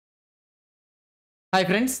Hi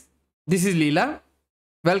friends, this is Leela.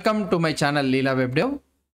 Welcome to my channel Leela Web Dev.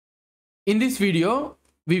 In this video,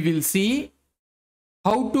 we will see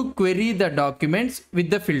how to query the documents with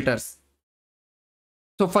the filters.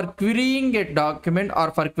 So for querying a document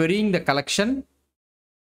or for querying the collection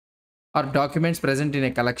or documents present in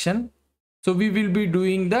a collection, so we will be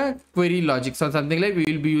doing the query logic. So something like we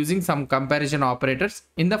will be using some comparison operators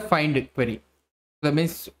in the find query. That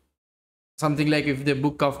means something like if the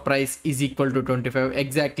book of price is equal to 25,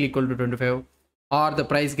 exactly equal to 25, or the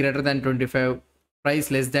price greater than 25, price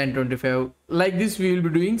less than 25, like this we will be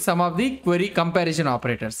doing some of the query comparison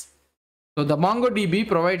operators. So the MongoDB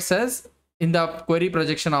provides us in the query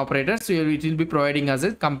projection operators, so it will be providing us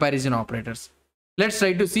a comparison operators. Let's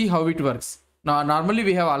try to see how it works. Now normally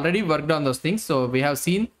we have already worked on those things, so we have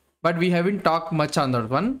seen, but we haven't talked much on that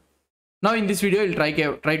one. Now in this video we'll try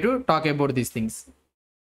to talk about these things.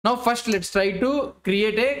 Now first let's try to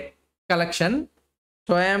create a collection.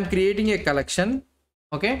 So I am creating a collection.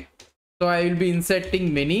 Okay, so I will be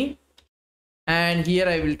inserting many, and here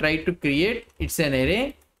I will try to create, it's an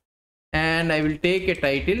array, and I will take a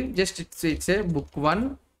title, just it's a book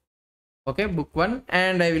 1. Okay, book 1,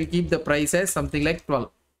 and I will keep the price as something like 12.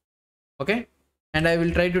 Okay, and I will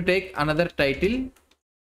try to take another title,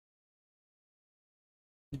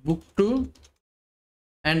 book 2,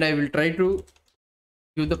 and I will try to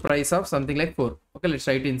give the price of something like 4. Okay, let's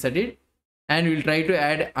try to insert it, and we'll try to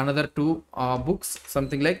add another 2 books,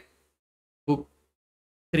 something like book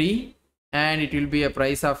 3, and it will be a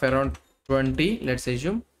price of around 20, let's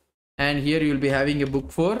assume. And here you will be having a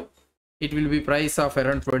book 4, it will be price of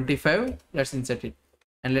around 25. Let's insert it,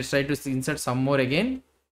 and let's try to insert some more again.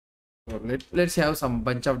 So let's have some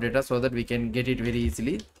bunch of data so that we can get it very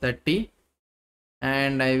easily. 30,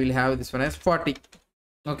 and I will have this one as 40.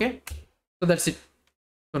 Okay, so that's it.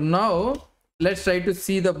 So now let's try to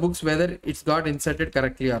see the books whether it's got inserted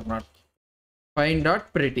correctly or not.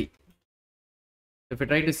 Find.pretty. If you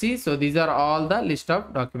try to see, so these are all the list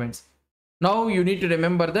of documents. Now you need to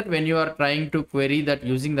remember that when you are trying to query that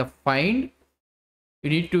using the find, you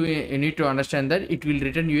need to understand that it will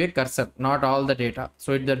return you a cursor, not all the data.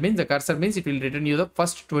 So that means the cursor means it will return you the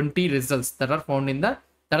first 20 results that are found in that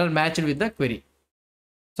are matched with the query.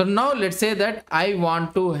 So now let's say that I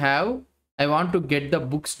want to get the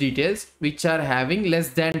books details which are having less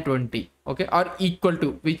than 20, okay, or equal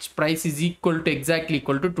to, which price is equal to, exactly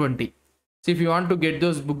equal to 20. So if you want to get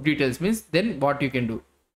those book details, means then what you can do.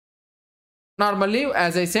 Normally,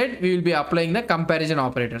 as I said, we will be applying the comparison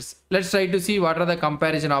operators. Let's try to see what are the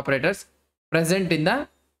comparison operators present in the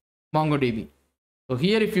MongoDB. So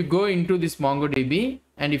here if you go into this MongoDB,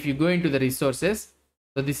 and if you go into the resources,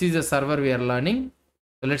 so this is a server we are learning.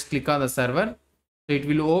 So let's click on the server. So it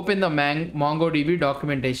will open the MongoDB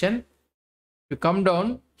documentation. If you come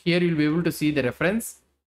down here, you'll be able to see the reference,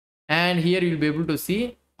 and here you'll be able to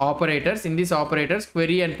see operators. In these operators,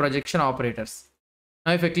 query and projection operators.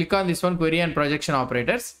 Now if I click on this one, query and projection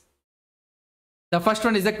operators, the first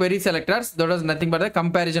one is the query selectors. That is nothing but the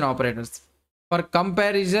comparison operators for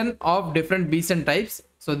comparison of different BSEN types.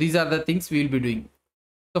 So these are the things we will be doing.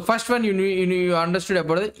 So first one, you understood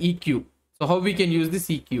about the EQ. So how we can use this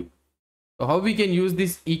EQ? So how we can use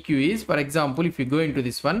this EQ is, for example, if you go into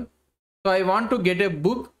this one, so I want to get a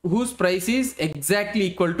book whose price is exactly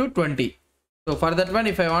equal to 20. So for that one,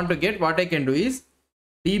 if I want to get, what I can do is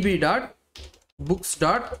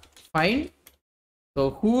db.books.find, so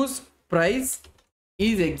whose price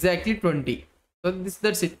is exactly 20. So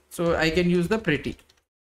that's it. So I can use the pretty.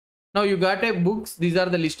 Now you got a books, these are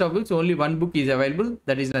the list of books, only one book is available,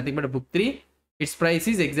 that is nothing but a book 3. Its price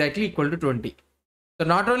is exactly equal to 20. So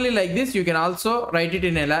not only like this, you can also write it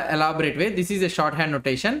in an elaborate way. This is a shorthand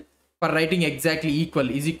notation for writing exactly equal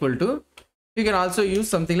is equal to. You can also use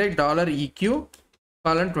something like $EQ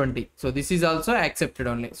colon 20. So this is also accepted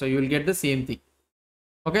only. So you will get the same thing.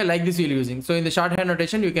 Okay, like this you will using. So in the shorthand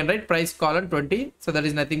notation, you can write price colon 20. So that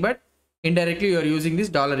is nothing but indirectly you are using this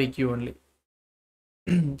 $EQ only.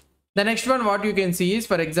 The next one, what you can see is,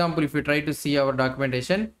 for example, if you try to see our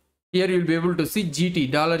documentation, here you will be able to see GT,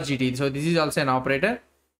 $GT. So this is also an operator.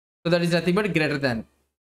 So that is nothing but greater than.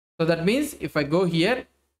 So that means if I go here,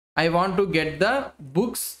 I want to get the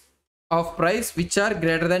books of price which are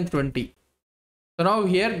greater than 20. So now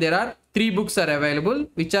here there are 3 books are available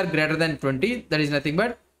which are greater than 20. That is nothing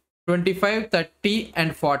but 25, 30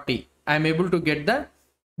 and 40. I am able to get the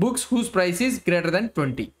books whose price is greater than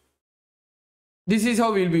 20. This is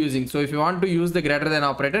how we will be using. So if you want to use the greater than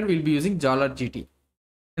operator, we will be using $GT.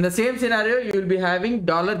 In the same scenario, you will be having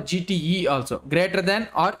 $GTE also, greater than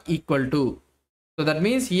or equal to. So that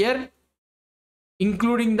means here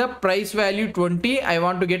including the price value 20, I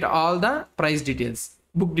want to get all the price details,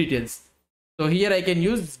 book details. So here I can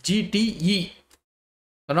use GTE.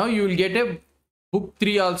 So now you will get a book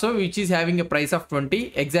 3 also, which is having a price of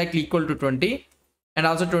 20, exactly equal to 20, and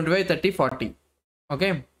also 25, 30, 40.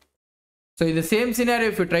 Okay. So in the same scenario,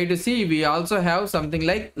 if you try to see, we also have something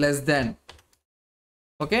like less than.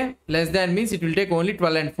 Okay, less than means it will take only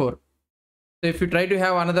 12 and 4. So if you try to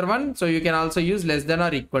have another one, so you can also use less than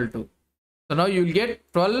or equal to. So now you will get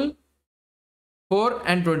 12, 4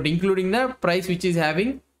 and 20, including the price which is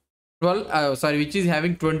having 12, which is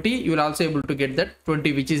having 20. You will also able to get that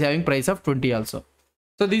 20, which is having price of 20 also.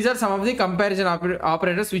 So these are some of the comparison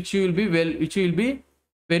operators which you will be very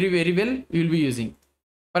well you will be using.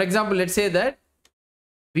 For example, let's say that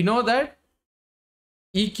we know that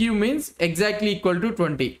EQ means exactly equal to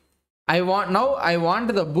 20. I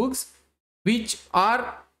want the books which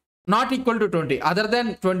are not equal to 20, other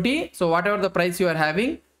than 20. So whatever the price you are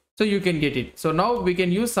having, so you can get it. So now we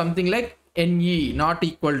can use something like NE, not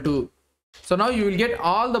equal to. So now you will get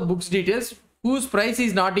all the books details whose price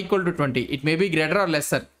is not equal to 20. It may be greater or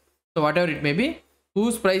lesser. So whatever it may be,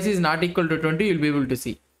 whose price is not equal to 20, you'll be able to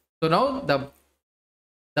see. So now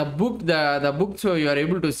the book so you are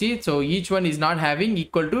able to see. So each one is not having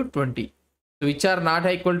equal to 20. So which are not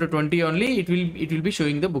equal to 20 only, it will be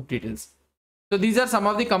showing the book details. So these are some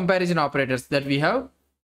of the comparison operators that we have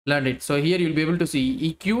learned it. So here you'll be able to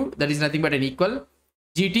see EQ, that is nothing but an equal,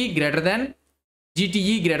 GT greater than,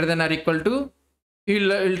 GTE greater than or equal to.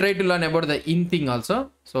 We'll try to learn about the in thing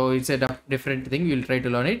also. So it's a different thing. We'll try to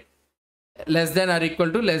learn it. Less than or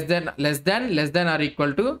equal to, less than or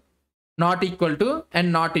equal to, not equal to,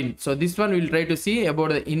 and not in. So this one we'll try to see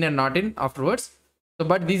about the in and not in afterwards. So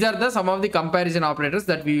but these are some of the comparison operators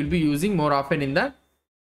that we will be using more often in the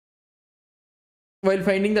while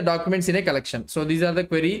finding the documents in a collection. So these are the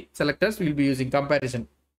query selectors we will be using comparison.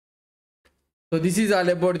 So this is all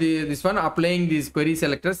about this one, applying these query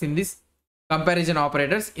selectors in this comparison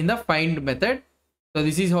operators in the find method. So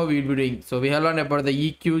this is how we will be doing. So we have learned about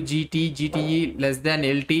the EQ, GT, GTE, less than,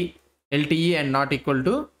 LT, LTE, and not equal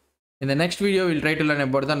to. In the next video, we'll try to learn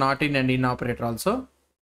about the not in and in operator also.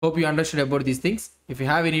 Hope you understood about these things. If you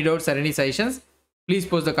have any doubts or any suggestions, please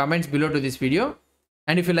post the comments below to this video.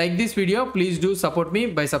 And if you like this video, please do support me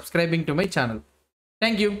by subscribing to my channel.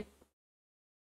 Thank you.